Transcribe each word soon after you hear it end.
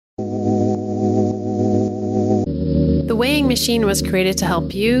The Weighing Machine was created to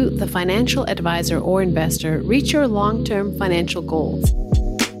help you, the financial advisor or investor, reach your long-term financial goals.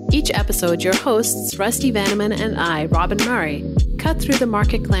 Each episode, your hosts, Rusty Vanneman and I, Robin Murray, cut through the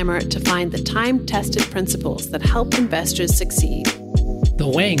market glamour to find the time-tested principles that help investors succeed.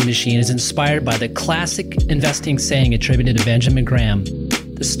 The Weighing Machine is inspired by the classic investing saying attributed to Benjamin Graham.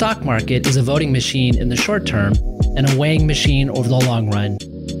 The stock market is a voting machine in the short term and a weighing machine over the long run.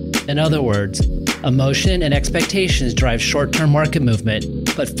 In other words, emotion and expectations drive short-term market movement,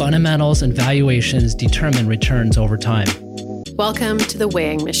 but fundamentals and valuations determine returns over time. Welcome to The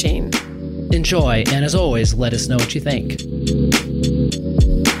Weighing Machine. Enjoy, and as always, let us know what you think.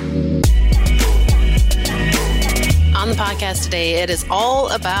 On the podcast today, it is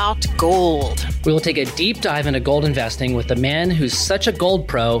all about gold. We will take a deep dive into gold investing with the man who's such a gold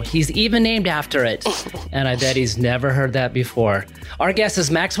pro, he's even named after it. And I bet he's never heard that before. Our guest is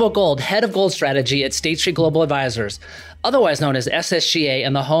Maxwell Gold, head of gold strategy at State Street Global Advisors, otherwise known as SSGA,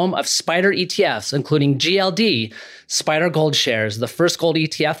 and the home of SPDR ETFs, including GLD, SPDR Gold Shares, the first gold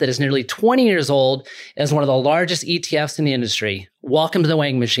ETF that is nearly 20 years old, is one of the largest ETFs in the industry. Welcome to The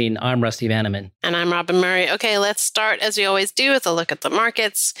Weighing Machine. I'm Rusty Vanneman. And I'm Robin Murray. Okay, let's start, as we always do, with a look at the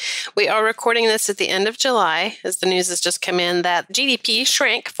markets. We are recording this at the end of July, as the news has just come in that GDP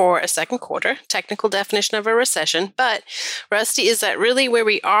shrank for a second quarter, technical definition of a recession. But, Rusty, is that really where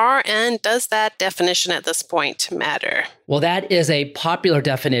we are? And does that definition at this point matter? Well, that is a popular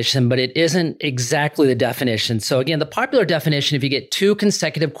definition, but it isn't exactly the definition. So again, the popular definition, if you get two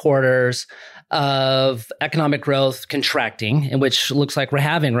consecutive quarters of economic growth contracting, and which looks like we're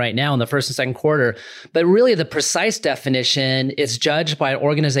having right now in the first and second quarter. But really the precise definition is judged by an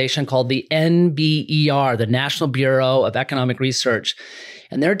organization called the NBER, the National Bureau of Economic Research.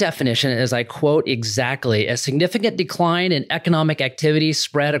 And their definition is, I quote exactly, a significant decline in economic activity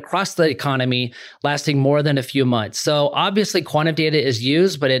spread across the economy lasting more than a few months. So obviously quantitative data is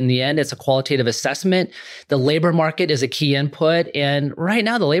used, but in the end, it's a qualitative assessment. The labor market is a key input. And right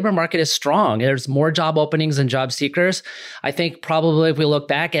now, the labor market is strong. There's more job openings than job seekers. I think probably if we look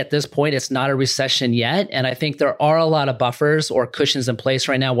back at this point, it's not a recession yet. And I think there are a lot of buffers or cushions in place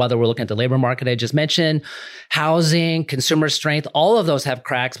right now, whether we're looking at the labor market I just mentioned, housing, consumer strength, all of those have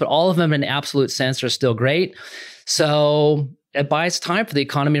cracks, but all of them in an absolute sense are still great. So it buys time for the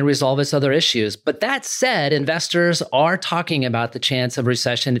economy to resolve its other issues. But that said, investors are talking about the chance of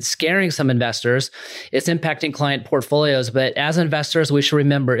recession. It's scaring some investors. It's impacting client portfolios. But as investors, we should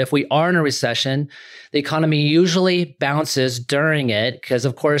remember if we are in a recession, the economy usually bounces during it because,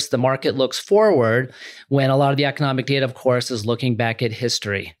 of course, the market looks forward when a lot of the economic data, of course, is looking back at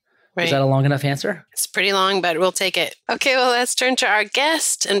history. Right. Is that a long enough answer? It's pretty long, but we'll take it. Okay, well, let's turn to our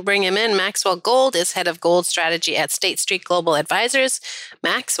guest and bring him in. Maxwell Gold is head of gold strategy at State Street Global Advisors.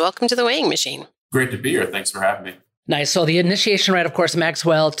 Max, welcome to The Weighing Machine. Great to be here. Thanks for having me. Nice. So the initiation right, of course,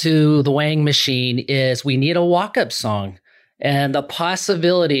 Maxwell, to The Weighing Machine is we need a walk-up song. And the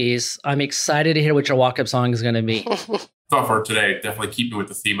possibilities, I'm excited to hear what your walk-up song is going to be. Thought for today, definitely keeping with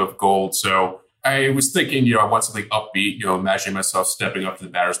the theme of gold. So I was thinking, I want something upbeat, imagining myself stepping up to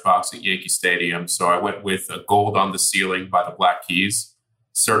the batter's box at Yankee Stadium. So I went with Gold on the Ceiling by the Black Keys.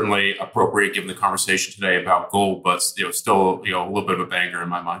 Certainly appropriate given the conversation today about gold, but still, a little bit of a banger in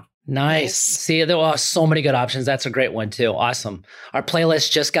my mind. Nice. See, there are so many good options. That's a great one too. Awesome. Our playlist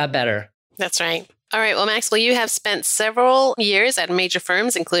just got better. That's right. All right. Well, Maxwell, you have spent several years at major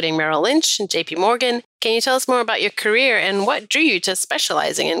firms, including Merrill Lynch and JP Morgan. Can you tell us more about your career and what drew you to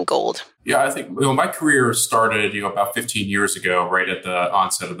specializing in gold? Yeah, I think my career started, about 15 years ago, right at the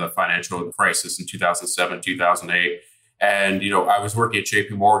onset of the financial crisis in 2007, 2008. And, I was working at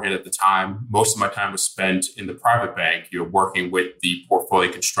JP Morgan at the time. Most of my time was spent in the private bank, working with the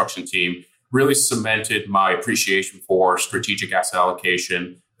portfolio construction team, really cemented my appreciation for strategic asset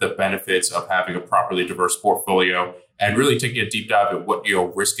allocation, the benefits of having a properly diverse portfolio, and really taking a deep dive at what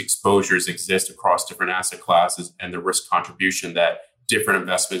risk exposures exist across different asset classes and the risk contribution that different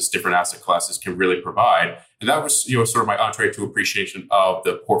investments, different asset classes can really provide. And that was sort of my entree to appreciation of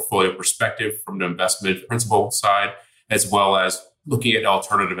the portfolio perspective from the investment principal side, as well as looking at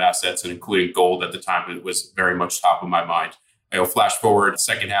alternative assets and including gold at the time. It was very much top of my mind. Flash forward,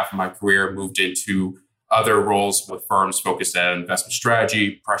 second half of my career, moved into other roles with firms focused on investment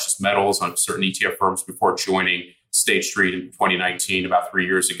strategy, precious metals on certain ETF firms before joining State Street in 2019, about 3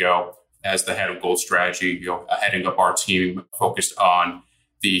 years ago, as the head of gold strategy, heading up our team focused on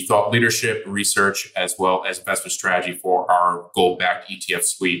the thought leadership, research, as well as investment strategy for our gold-backed ETF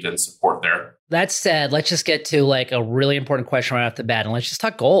suite and support there. That said, let's just get to like a really important question right off the bat, and let's just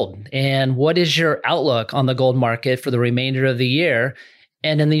talk gold. And what is your outlook on the gold market for the remainder of the year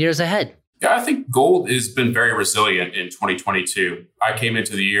and in the years ahead? Yeah, I think gold has been very resilient in 2022. I came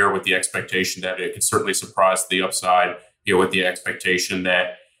into the year with the expectation that it could certainly surprise the upside, with the expectation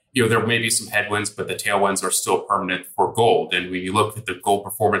that, there may be some headwinds, but the tailwinds are still permanent for gold. And when you look at the gold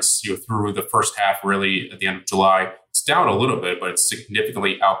performance, through the first half, really at the end of July, it's down a little bit, but it's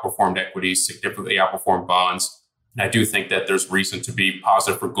significantly outperformed equities, significantly outperformed bonds. And I do think that there's reason to be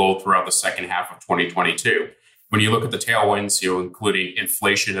positive for gold throughout the second half of 2022. When you look at the tailwinds, including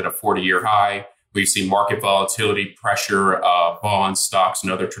inflation at a 40-year high, we've seen market volatility pressure bonds, stocks,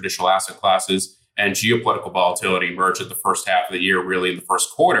 and other traditional asset classes, and geopolitical volatility emerged at the first half of the year, really in the first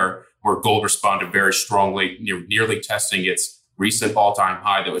quarter, where gold responded very strongly, nearly testing its recent all-time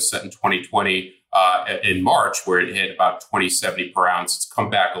high that was set in 2020 in March, where it hit about 2070 per ounce. It's come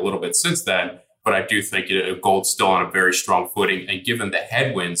back a little bit since then, but I do think gold's still on a very strong footing. And given the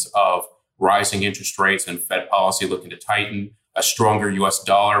headwinds of rising interest rates and Fed policy looking to tighten, a stronger US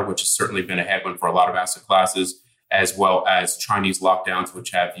dollar, which has certainly been a headwind for a lot of asset classes, as well as Chinese lockdowns,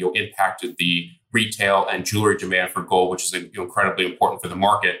 which have impacted the retail and jewelry demand for gold, which is incredibly important for the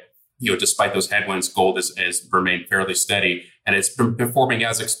market. Despite those headwinds, gold has remained fairly steady, and it's been performing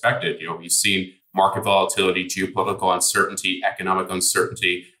as expected. We've seen market volatility, geopolitical uncertainty, economic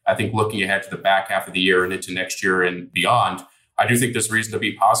uncertainty. I think looking ahead to the back half of the year and into next year and beyond, I do think there's reason to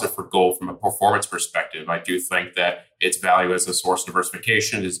be positive for gold from a performance perspective. I do think that its value as a source of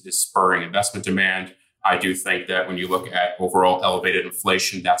diversification is spurring investment demand. I do think that when you look at overall elevated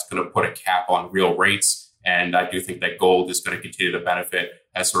inflation, that's going to put a cap on real rates. And I do think that gold is going to continue to benefit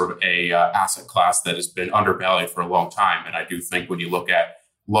as sort of a asset class that has been undervalued for a long time. And I do think when you look at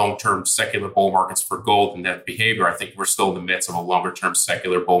long-term secular bull markets for gold and that behavior, I think we're still in the midst of a longer-term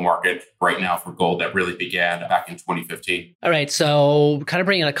secular bull market right now for gold that really began back in 2015. All right. So kind of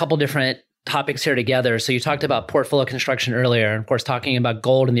bringing a couple different topics here together. So you talked about portfolio construction earlier, and of course, talking about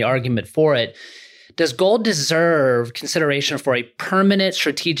gold and the argument for it. Does gold deserve consideration for a permanent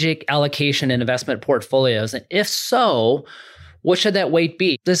strategic allocation in investment portfolios? And if so, what should that weight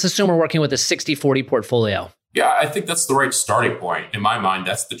be? Let's assume we're working with a 60-40 portfolio. Yeah, I think that's the right starting point. In my mind,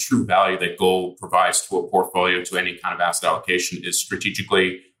 that's the true value that gold provides to a portfolio, to any kind of asset allocation, is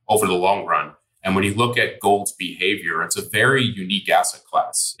strategically over the long run. And when you look at gold's behavior, it's a very unique asset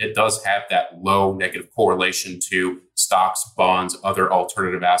class. It does have that low negative correlation to stocks, bonds, other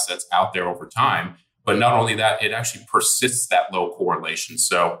alternative assets out there over time. But not only that, it actually persists that low correlation.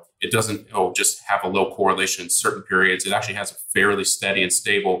 So it doesn't just have a low correlation in certain periods. It actually has a fairly steady and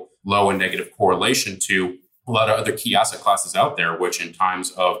stable low and negative correlation to a lot of other key asset classes out there, which in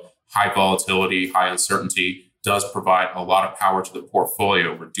times of high volatility, high uncertainty, does provide a lot of power to the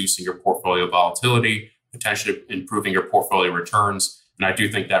portfolio, reducing your portfolio volatility, potentially improving your portfolio returns. And I do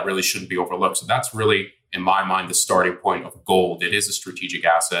think that really shouldn't be overlooked. So that's really, in my mind, the starting point of gold. It is a strategic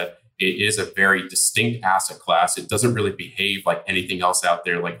asset. It is a very distinct asset class. It doesn't really behave like anything else out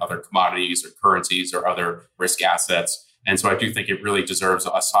there, like other commodities or currencies or other risk assets. And so I do think it really deserves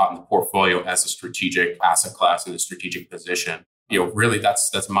a spot in the portfolio as a strategic asset class and a strategic position. Really,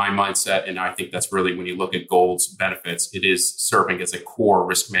 that's my mindset. And I think that's really, when you look at gold's benefits, it is serving as a core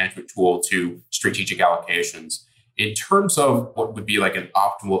risk management tool to strategic allocations. In terms of what would be like an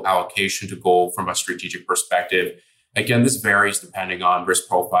optimal allocation to gold from a strategic perspective, again, this varies depending on risk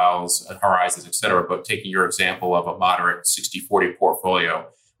profiles, horizons, et cetera. But taking your example of a moderate 60-40 portfolio,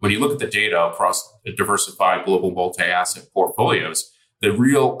 when you look at the data across diversified global multi-asset portfolios, the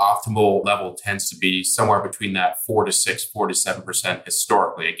real optimal level tends to be somewhere between that 4 to 6, 4 to 7%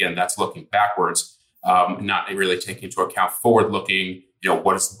 historically. Again, that's looking backwards, not really taking into account forward-looking,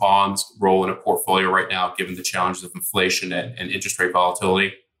 what is the bonds role in a portfolio right now, given the challenges of inflation and interest rate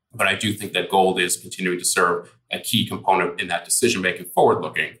volatility. But I do think that gold is continuing to serve a key component in that decision-making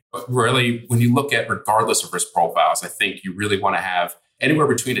forward-looking. But really, when you look at regardless of risk profiles, I think you really want to have anywhere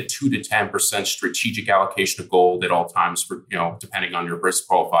between a 2 to 10% strategic allocation of gold at all times, for, depending on your risk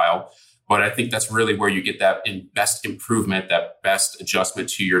profile. But I think that's really where you get that best improvement, that best adjustment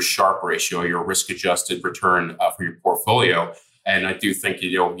to your Sharpe ratio, your risk-adjusted return for your portfolio. And I do think,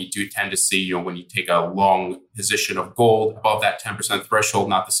 we do tend to see, when you take a long position of gold above that 10% threshold,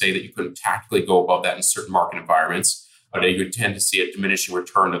 not to say that you couldn't tactically go above that in certain market environments, but you would tend to see a diminishing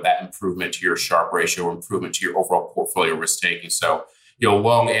return of that improvement to your Sharpe ratio or improvement to your overall portfolio risk taking. So,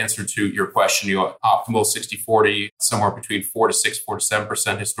 long answer to your question, optimal 60-40, somewhere between 4 to 6, 4 to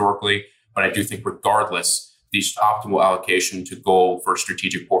 7% historically. But I do think regardless, the optimal allocation to gold for a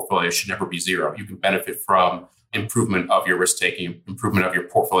strategic portfolio should never be zero. You can benefit from improvement of your risk taking, improvement of your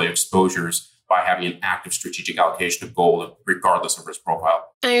portfolio exposures by having an active strategic allocation of gold, regardless of risk profile.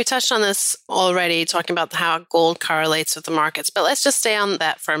 And you touched on this already, talking about how gold correlates with the markets, but let's just stay on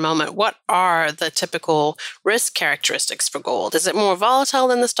that for a moment. What are the typical risk characteristics for gold? Is it more volatile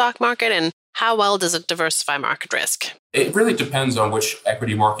than the stock market? And how well does it diversify market risk? It really depends on which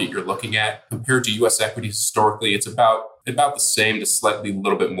equity market you're looking at. Compared to U.S. equities historically, it's about the same to slightly a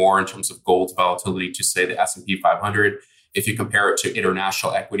little bit more in terms of gold's volatility to, say, the S&P 500. If you compare it to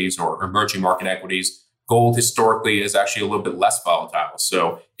international equities or emerging market equities, gold historically is actually a little bit less volatile.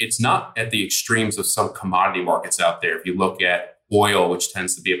 So it's not at the extremes of some commodity markets out there. If you look at oil, which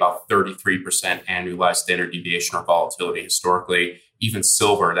tends to be about 33% annualized standard deviation or volatility historically, even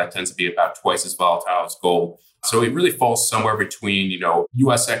silver, that tends to be about twice as volatile as gold. So it really falls somewhere between,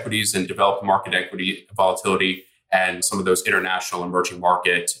 U.S. equities and developed market equity volatility and some of those international emerging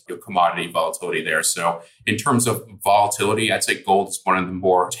market commodity volatility there. So in terms of volatility, I'd say gold is one of the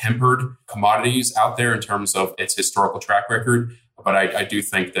more tempered commodities out there in terms of its historical track record. But I do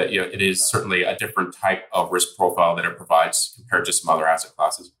think that it is certainly a different type of risk profile that it provides compared to some other asset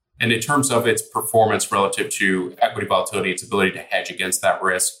classes. And in terms of its performance relative to equity volatility, its ability to hedge against that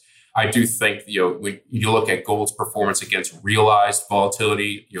risk, I do think, when you look at gold's performance against realized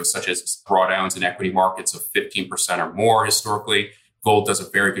volatility, such as drawdowns in equity markets of 15% or more historically, gold does a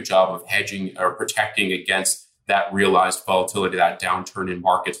very good job of hedging or protecting against that realized volatility, that downturn in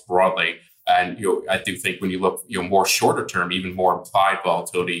markets broadly. And, I do think when you look, more shorter term, even more implied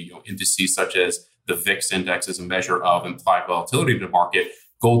volatility, indices such as the VIX index is a measure of implied volatility to the market.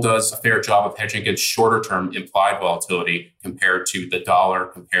 Gold does a fair job of hedging against shorter term implied volatility compared to the dollar,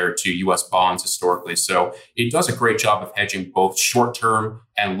 compared to US bonds historically. So it does a great job of hedging both short term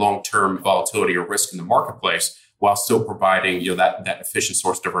and long term volatility or risk in the marketplace while still providing that efficient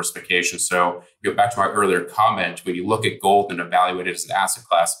source diversification. So back to my earlier comment, when you look at gold and evaluate it as an asset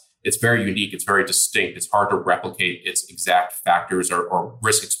class, it's very unique. It's very distinct. It's hard to replicate its exact factors or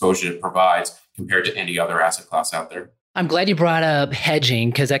risk exposure it provides compared to any other asset class out there. I'm glad you brought up hedging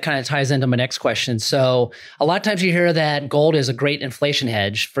because that kind of ties into my next question. So a lot of times you hear that gold is a great inflation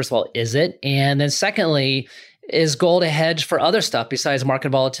hedge. First of all, is it? And then secondly, is gold a hedge for other stuff besides market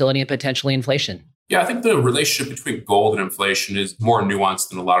volatility and potentially inflation? Yeah, I think the relationship between gold and inflation is more nuanced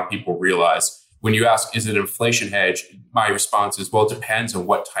than a lot of people realize. When you ask, is it an inflation hedge? My response is, well, it depends on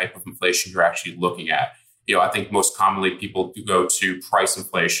what type of inflation you're actually looking at. I think most commonly people do go to price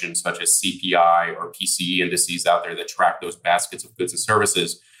inflation, such as CPI or PCE indices out there that track those baskets of goods and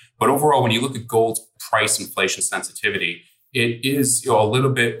services. But overall, when you look at gold's price inflation sensitivity, it is a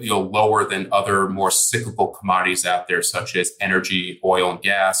little bit lower than other more cyclical commodities out there, such as energy, oil and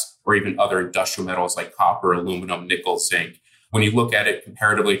gas, or even other industrial metals like copper, aluminum, nickel, zinc. When you look at it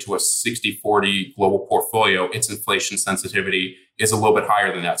comparatively to a 60-40 global portfolio, its inflation sensitivity is a little bit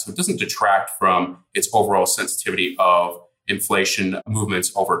higher than that. So it doesn't detract from its overall sensitivity of inflation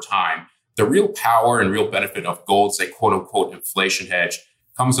movements over time. The real power and real benefit of gold's a quote unquote inflation hedge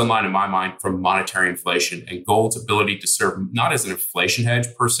comes online in my mind from monetary inflation and gold's ability to serve not as an inflation hedge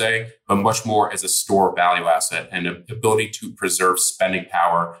per se, but much more as a store value asset and an ability to preserve spending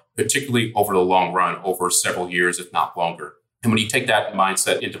power, particularly over the long run, over several years, if not longer. And when you take that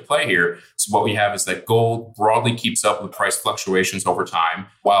mindset into play here, so what we have is that gold broadly keeps up with price fluctuations over time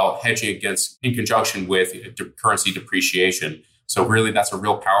while hedging against in conjunction with currency depreciation. So really, that's a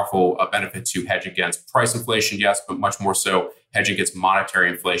real powerful benefit to hedge against price inflation, yes, but much more so hedge against monetary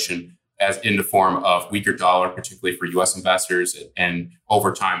inflation as in the form of weaker dollar, particularly for U.S. investors, and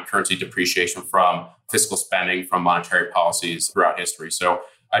over time, currency depreciation from fiscal spending, from monetary policies throughout history. So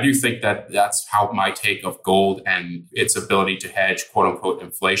I do think that that's how my take of gold and its ability to hedge quote unquote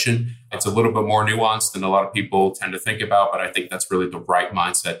inflation. It's a little bit more nuanced than a lot of people tend to think about, but I think that's really the right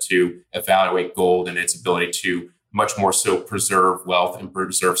mindset to evaluate gold and its ability to much more so preserve wealth and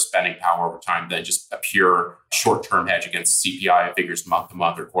preserve spending power over time than just a pure short-term hedge against CPI figures month to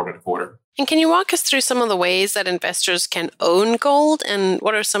month or quarter to quarter. And can you walk us through some of the ways that investors can own gold and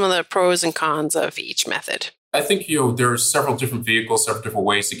what are some of the pros and cons of each method? I think, there are several different vehicles, several different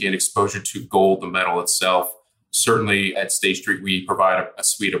ways to gain exposure to gold, the metal itself. Certainly at State Street, we provide a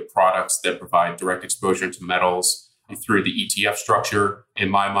suite of products that provide direct exposure to metals through the ETF structure. In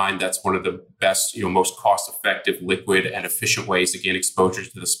my mind, that's one of the best, most cost-effective, liquid, and efficient ways to gain exposure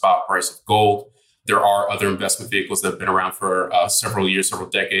to the spot price of gold. There are other investment vehicles that have been around for several years, several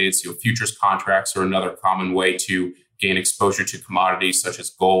decades. Futures contracts are another common way to gain exposure to commodities such as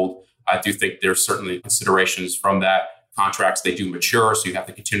gold. I do think there's certainly considerations from that. Contracts, they do mature, so you have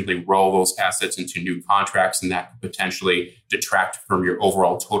to continually roll those assets into new contracts, and that could potentially detract from your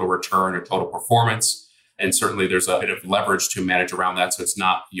overall total return or total performance. And certainly there's a bit of leverage to manage around that. So it's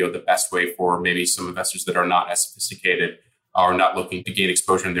not, the best way for maybe some investors that are not as sophisticated are not looking to gain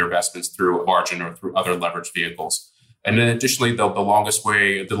exposure in their investments through margin or through other leveraged vehicles. And then additionally, the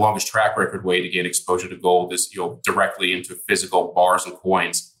longest track record way to gain exposure to gold is, directly into physical bars and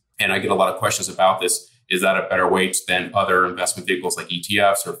coins. And I get a lot of questions about this. Is that a better way than other investment vehicles like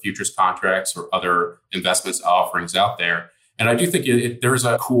ETFs or futures contracts or other investments offerings out there? And I do think there's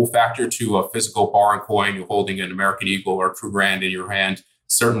a cool factor to a physical bar and coin. You're holding an American Eagle or True Grand in your hand.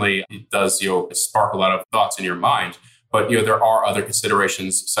 Certainly, it does spark a lot of thoughts in your mind. But there are other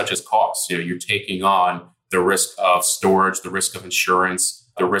considerations such as costs. You're taking on the risk of storage, the risk of insurance,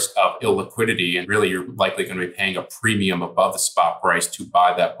 the risk of illiquidity, and really you're likely going to be paying a premium above the spot price to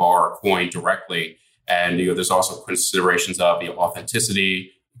buy that bar or coin directly. And there's also considerations of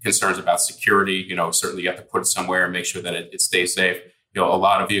authenticity, concerns about security. Certainly you have to put it somewhere and make sure that it stays safe. A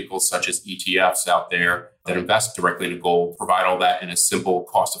lot of vehicles such as ETFs out there that invest directly into gold provide all that in a simple,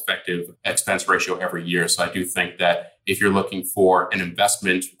 cost-effective expense ratio every year. So I do think that if you're looking for an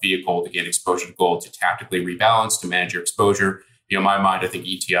investment vehicle to get exposure to gold, to tactically rebalance, to manage your exposure, in my mind, I think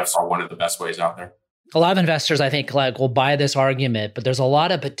ETFs are one of the best ways out there. A lot of investors, I think, will buy this argument, but there's a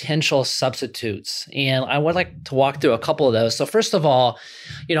lot of potential substitutes. And I would like to walk through a couple of those. So first of all,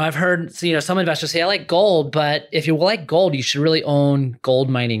 I've heard, some investors say, I like gold, but if you like gold, you should really own gold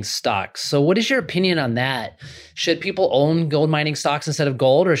mining stocks. So what is your opinion on that? Should people own gold mining stocks instead of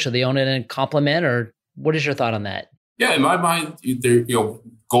gold, or should they own it in complement, or what is your thought on that? Yeah, in my mind,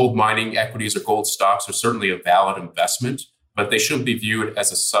 gold mining equities or gold stocks are certainly a valid investment, but they shouldn't be viewed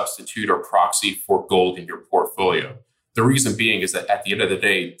as a substitute or proxy for gold in your portfolio. The reason being is that at the end of the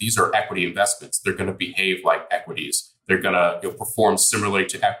day, these are equity investments. They're going to behave like equities. They're going to perform similarly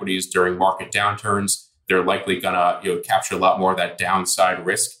to equities during market downturns. They're likely going to capture a lot more of that downside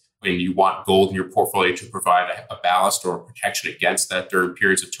risk. When you want gold in your portfolio to provide a ballast or protection against that during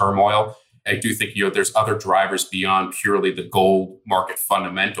periods of turmoil. I do think there's other drivers beyond purely the gold market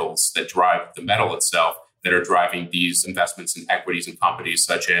fundamentals that drive the metal itself, that are driving these investments in equities and companies,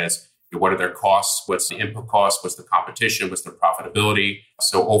 such as what are their costs, what's the input cost, what's the competition, what's their profitability.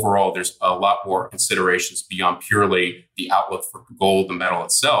 So overall, there's a lot more considerations beyond purely the outlook for gold, the metal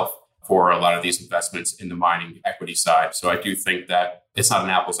itself, for a lot of these investments in the mining equity side. So I do think that it's not an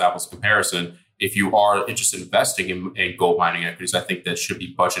apples-to-apples comparison. If you are interested in investing in gold mining equities, I think that should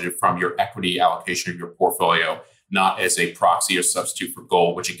be budgeted from your equity allocation of your portfolio, not as a proxy or substitute for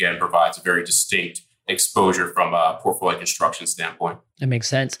gold, which again provides a very distinct exposure from a portfolio construction standpoint. That makes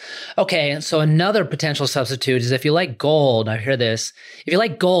sense. Okay, so another potential substitute is if you like gold, I hear this, if you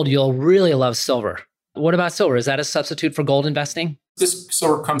like gold, you'll really love silver. What about silver? Is that a substitute for gold investing? This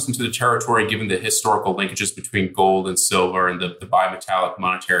silver comes into the territory given the historical linkages between gold and silver and the bimetallic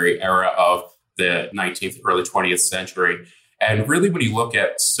monetary era of the 19th, early 20th century. And really, when you look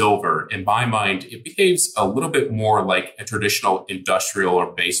at silver, in my mind, it behaves a little bit more like a traditional industrial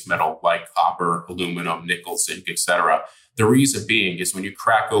or base metal like copper, aluminum, nickel, zinc, etc. The reason being is when you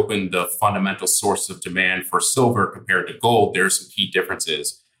crack open the fundamental source of demand for silver compared to gold, there are some key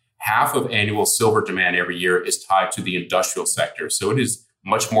differences. Half of annual silver demand every year is tied to the industrial sector. So it is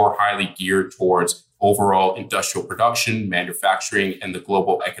much more highly geared towards overall industrial production, manufacturing, and the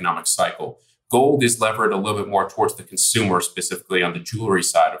global economic cycle. Gold is levered a little bit more towards the consumer, specifically on the jewelry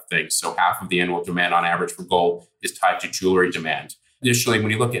side of things. So half of the annual demand on average for gold is tied to jewelry demand. Additionally,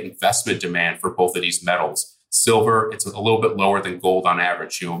 when you look at investment demand for both of these metals, silver, it's a little bit lower than gold on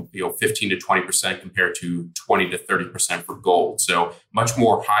average, 15 to 20% compared to 20 to 30% for gold. So much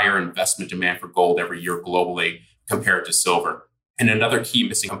more higher investment demand for gold every year globally compared to silver. And another key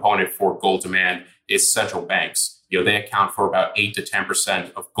missing component for gold demand is central banks. They account for about 8 to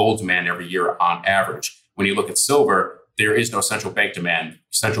 10% of gold demand every year on average. When you look at silver, there is no central bank demand.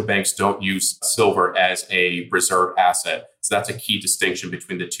 Central banks don't use silver as a reserve asset. So that's a key distinction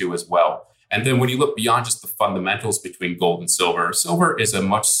between the two as well. And then when you look beyond just the fundamentals between gold and silver, silver is a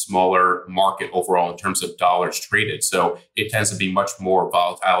much smaller market overall in terms of dollars traded. So it tends to be much more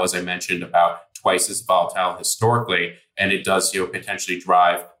volatile, as I mentioned, about twice as volatile historically. And it does potentially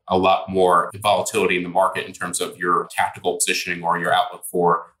drive a lot more volatility in the market in terms of your tactical positioning or your outlook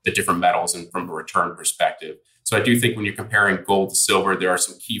for the different metals and from a return perspective. So I do think when you're comparing gold to silver, there are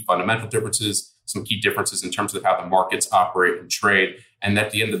some key fundamental differences, some key differences in terms of how the markets operate and trade. And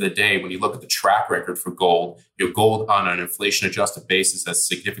at the end of the day, when you look at the track record for gold, gold on an inflation adjusted basis has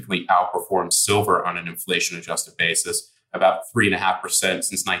significantly outperformed silver on an inflation adjusted basis. about 3.5%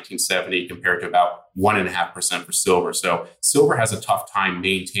 since 1970 compared to about 1.5% for silver. So silver has a tough time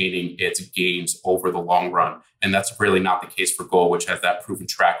maintaining its gains over the long run. And that's really not the case for gold, which has that proven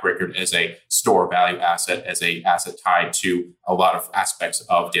track record as a store value asset, as a asset tied to a lot of aspects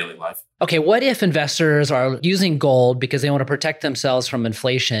of daily life. Okay, what if investors are using gold because they want to protect themselves from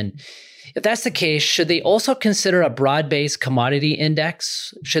inflation? If that's the case, should they also consider a broad-based commodity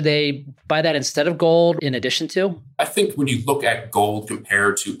index? Should they buy that instead of gold in addition to? I think when you look at gold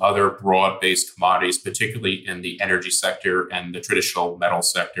compared to other broad-based commodities, particularly in the energy sector and the traditional metal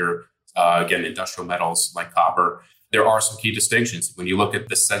sector, again, industrial metals like copper, there are some key distinctions. When you look at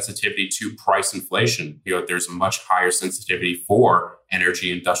the sensitivity to price inflation, there's a much higher sensitivity for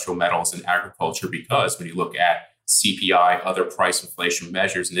energy, industrial metals, and agriculture because when you look at CPI, other price inflation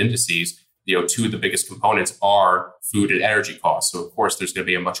measures and indices, two of the biggest components are food and energy costs. So, of course, there's going to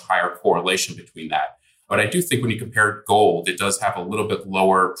be a much higher correlation between that. But I do think when you compare gold, it does have a little bit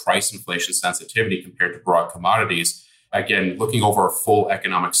lower price inflation sensitivity compared to broad commodities. Again, looking over a full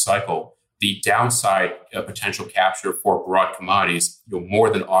economic cycle, the downside potential capture for broad commodities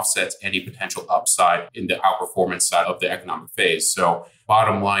more than offsets any potential upside in the outperformance side of the economic phase. So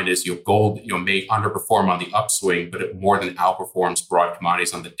bottom line is gold may underperform on the upswing, but it more than outperforms broad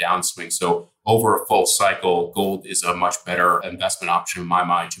commodities on the downswing. So over a full cycle, gold is a much better investment option in my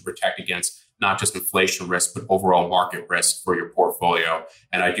mind to protect against not just inflation risk, but overall market risk for your portfolio.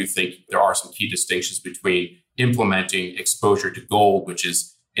 And I do think there are some key distinctions between implementing exposure to gold, which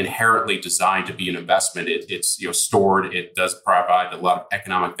is inherently designed to be an investment. It's stored. It does provide a lot of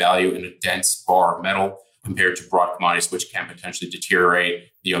economic value in a dense bar of metal compared to broad commodities, which can potentially deteriorate.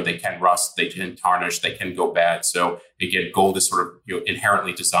 They can rust, they can tarnish, they can go bad. So again, gold is sort of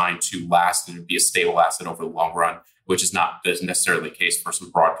inherently designed to last and be a stable asset over the long run, which is not necessarily the case for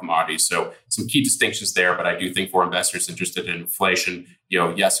some broad commodities. So some key distinctions there, but I do think for investors interested in inflation,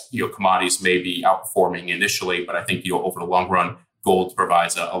 yes, commodities may be outperforming initially, but I think over the long run, gold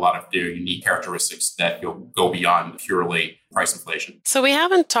provides a lot of unique characteristics that go beyond purely price inflation. So we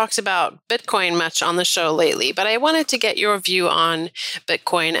haven't talked about Bitcoin much on the show lately, but I wanted to get your view on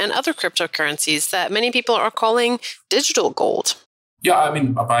Bitcoin and other cryptocurrencies that many people are calling digital gold. Yeah, I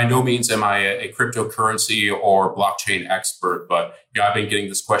mean, by no means am I a cryptocurrency or blockchain expert, but I've been getting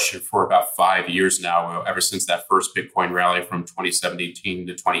this question for about 5 years now, ever since that first Bitcoin rally from 2017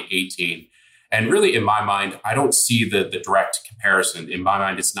 to 2018. And really, in my mind, I don't see the direct comparison. In my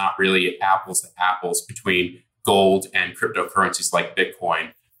mind, it's not really apples to apples between gold and cryptocurrencies like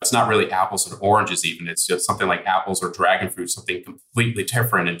Bitcoin. It's not really apples and oranges even. It's just something like apples or dragon fruit, something completely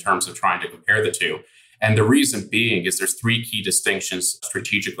different in terms of trying to compare the two. And the reason being is there's three key distinctions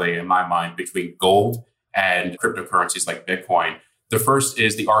strategically, in my mind, between gold and cryptocurrencies like Bitcoin. The first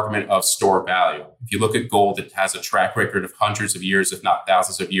is the argument of store value. If you look at gold, it has a track record of hundreds of years, if not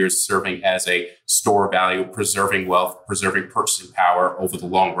thousands of years, serving as a store value, preserving wealth, preserving purchasing power over the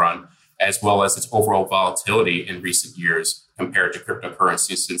long run, as well as its overall volatility in recent years compared to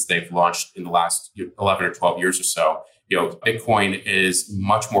cryptocurrencies since they've launched in the last 11 or 12 years or so. Bitcoin is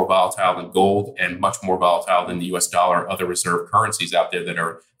much more volatile than gold and much more volatile than the US dollar, other reserve currencies out there that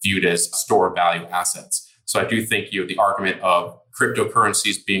are viewed as store value assets. So I do think the argument of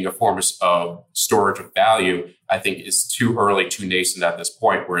cryptocurrencies being a form of storage of value, I think is too early, too nascent at this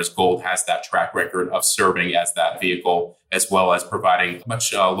point, whereas gold has that track record of serving as that vehicle, as well as providing a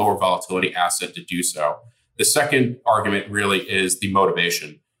much lower volatility asset to do so. The second argument really is the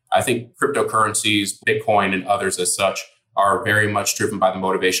motivation. I think cryptocurrencies, Bitcoin and others as such, are very much driven by the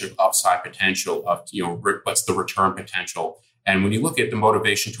motivation of upside potential of, what's the return potential. And when you look at the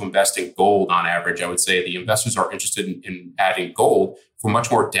motivation to invest in gold on average, I would say the investors are interested in adding gold for much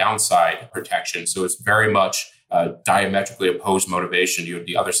more downside protection. So it's very much diametrically opposed motivation,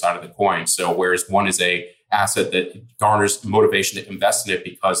 the other side of the coin. So whereas one is a asset that garners motivation to invest in it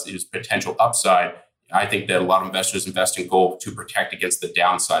because there's potential upside, I think that a lot of investors invest in gold to protect against the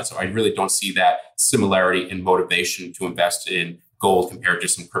downside. So I really don't see that similarity in motivation to invest in gold compared to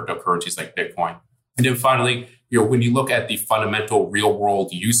some cryptocurrencies like Bitcoin. And then finally, when you look at the fundamental real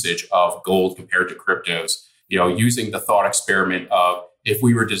world usage of gold compared to cryptos, using the thought experiment of if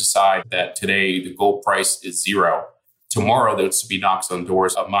we were to decide that today the gold price is zero, tomorrow there would be knocks on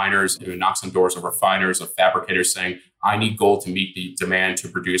doors of miners, knocks on doors of refiners, of fabricators saying, I need gold to meet the demand to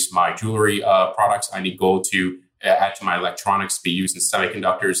produce my jewelry products. I need gold to add to my electronics, be used in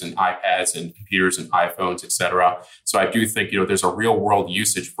semiconductors and iPads and computers and iPhones, et cetera. So I do think, there's a real world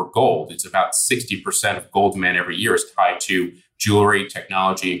usage for gold. It's about 60% of gold demand every year is tied to jewelry,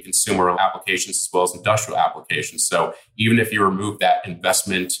 technology, and consumer applications, as well as industrial applications. So even if you remove that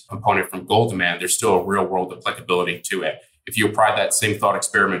investment component from gold demand, there's still a real world applicability to it. If you apply that same thought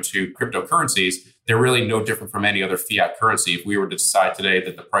experiment to cryptocurrencies, they're really no different from any other fiat currency. If we were to decide today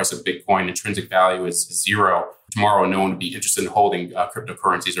that the price of Bitcoin intrinsic value is zero, tomorrow no one would be interested in holding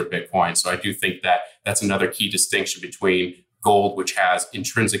cryptocurrencies or Bitcoin. So I do think that that's another key distinction between gold, which has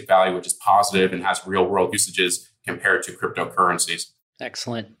intrinsic value, which is positive and has real world usages, compared to cryptocurrencies.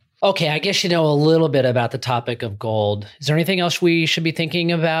 Excellent. Okay, I guess you know a little bit about the topic of gold. Is there anything else we should be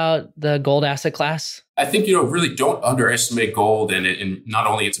thinking about the gold asset class? I think, really don't underestimate gold and not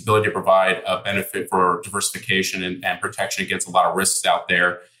only its ability to provide a benefit for diversification and protection against a lot of risks out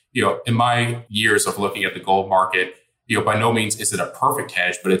there. In my years of looking at the gold market, by no means is it a perfect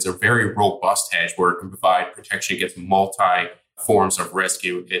hedge, but it's a very robust hedge where it can provide protection against multi forms of risk.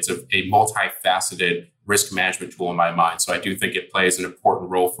 It's a multifaceted risk management tool in my mind. So I do think it plays an important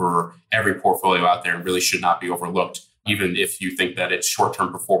role for every portfolio out there and really should not be overlooked, even if you think that its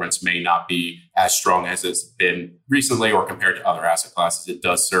short-term performance may not be as strong as it's been recently or compared to other asset classes. It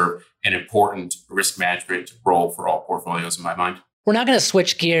does serve an important risk management role for all portfolios in my mind. We're now going to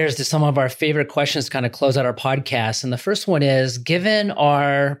switch gears to some of our favorite questions to kind of close out our podcast. And the first one is, given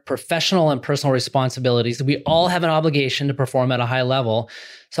our professional and personal responsibilities, we all have an obligation to perform at a high level.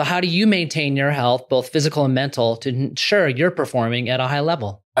 So how do you maintain your health, both physical and mental, to ensure you're performing at a high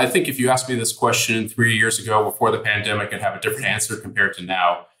level? I think if you asked me this question 3 years ago before the pandemic, I'd have a different answer compared to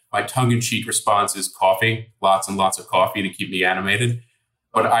now. My tongue-in-cheek response is coffee, lots and lots of coffee to keep me animated.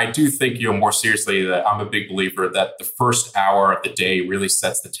 But I do think, more seriously, that I'm a big believer that the first hour of the day really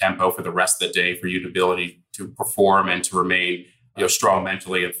sets the tempo for the rest of the day for your ability to perform and to remain, strong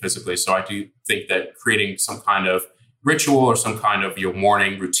mentally and physically. So I do think that creating some kind of ritual or some kind of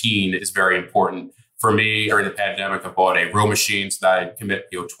morning routine is very important. For me, during the pandemic, I bought a row machine so that I commit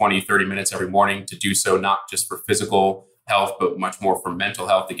 20, 30 minutes every morning to do so, not just for physical health, but much more for mental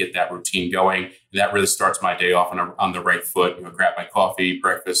health, to get that routine going. And that really starts my day off on the right foot. Grab my coffee,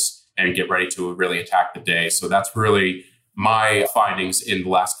 breakfast, and get ready to really attack the day. So that's really my findings in the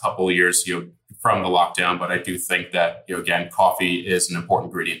last couple of years, from the lockdown. But I do think that, again, coffee is an important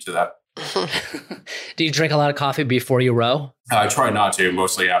ingredient to that. Do you drink a lot of coffee before you row? I try not to,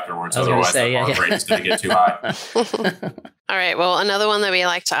 mostly afterwards. Otherwise, the heart rate is going to get too high. All right. Well, another one that we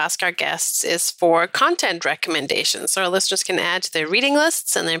like to ask our guests is for content recommendations. So our listeners can add to their reading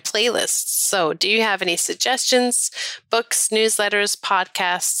lists and their playlists. So do you have any suggestions, books, newsletters,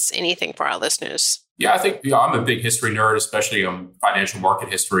 podcasts, anything for our listeners? Yeah, I think I'm a big history nerd, especially a financial market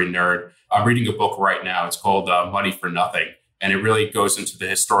history nerd. I'm reading a book right now. It's called Money for Nothing. And it really goes into the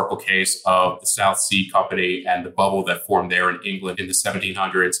historical case of the South Sea Company and the bubble that formed there in England in the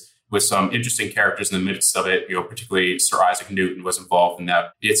 1700s, with some interesting characters in the midst of it. Particularly Sir Isaac Newton was involved in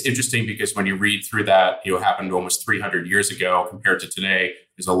that. It's interesting because when you read through that, happened almost 300 years ago compared to today.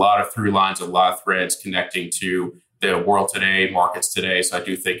 There's a lot of through lines, a lot of threads connecting to the world today, markets today. So I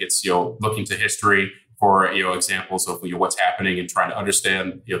do think it's, looking to history for, examples of what's happening and trying to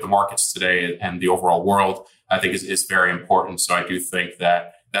understand, the markets today and the overall world, I think is very important. So I do think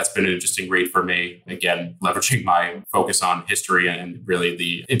that that's been an interesting read for me. Again, leveraging my focus on history and really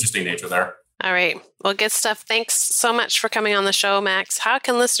the interesting nature there. All right. Well, good stuff. Thanks so much for coming on the show, Max. How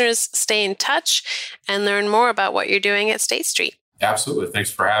can listeners stay in touch and learn more about what you're doing at State Street? Absolutely.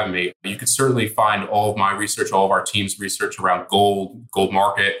 Thanks for having me. You can certainly find all of my research, all of our team's research around gold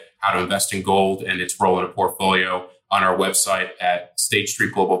market, how to invest in gold and its role in a portfolio on our website at State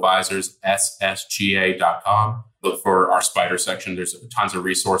Street Global Advisors, ssga.com. Look for our Spider section. There's tons of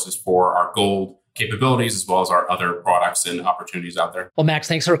resources for our gold capabilities as well as our other products and opportunities out there. Well, Max,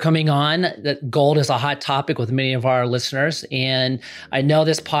 thanks for coming on. That gold is a hot topic with many of our listeners. And I know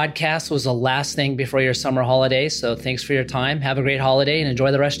this podcast was the last thing before your summer holidays. So thanks for your time. Have a great holiday and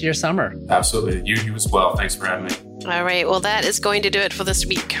enjoy the rest of your summer. Absolutely. You as well. Thanks for having me. All right. Well, that is going to do it for this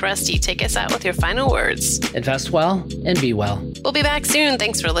week. Rusty, take us out with your final words. Invest well and be well. We'll be back soon.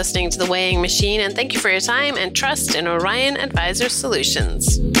 Thanks for listening to The Weighing Machine. And thank you for your time and trust in Orion Advisor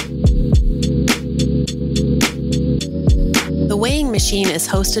Solutions. The Weighing Machine is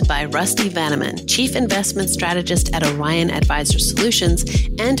hosted by Rusty Vanneman, Chief Investment Strategist at Orion Advisor Solutions,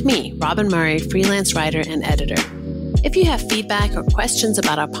 and me, Robin Murray, freelance writer and editor. If you have feedback or questions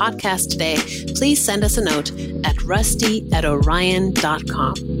about our podcast today, please send us a note at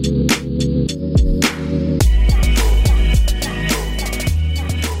rusty@orion.com.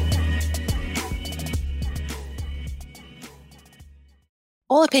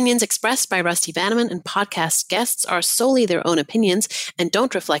 All opinions expressed by Rusty Vanneman and podcast guests are solely their own opinions and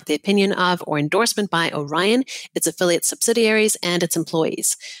don't reflect the opinion of or endorsement by Orion, its affiliate subsidiaries, and its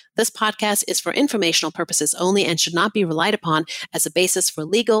employees. This podcast is for informational purposes only and should not be relied upon as a basis for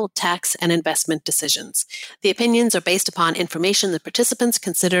legal, tax, and investment decisions. The opinions are based upon information the participants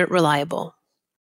consider reliable.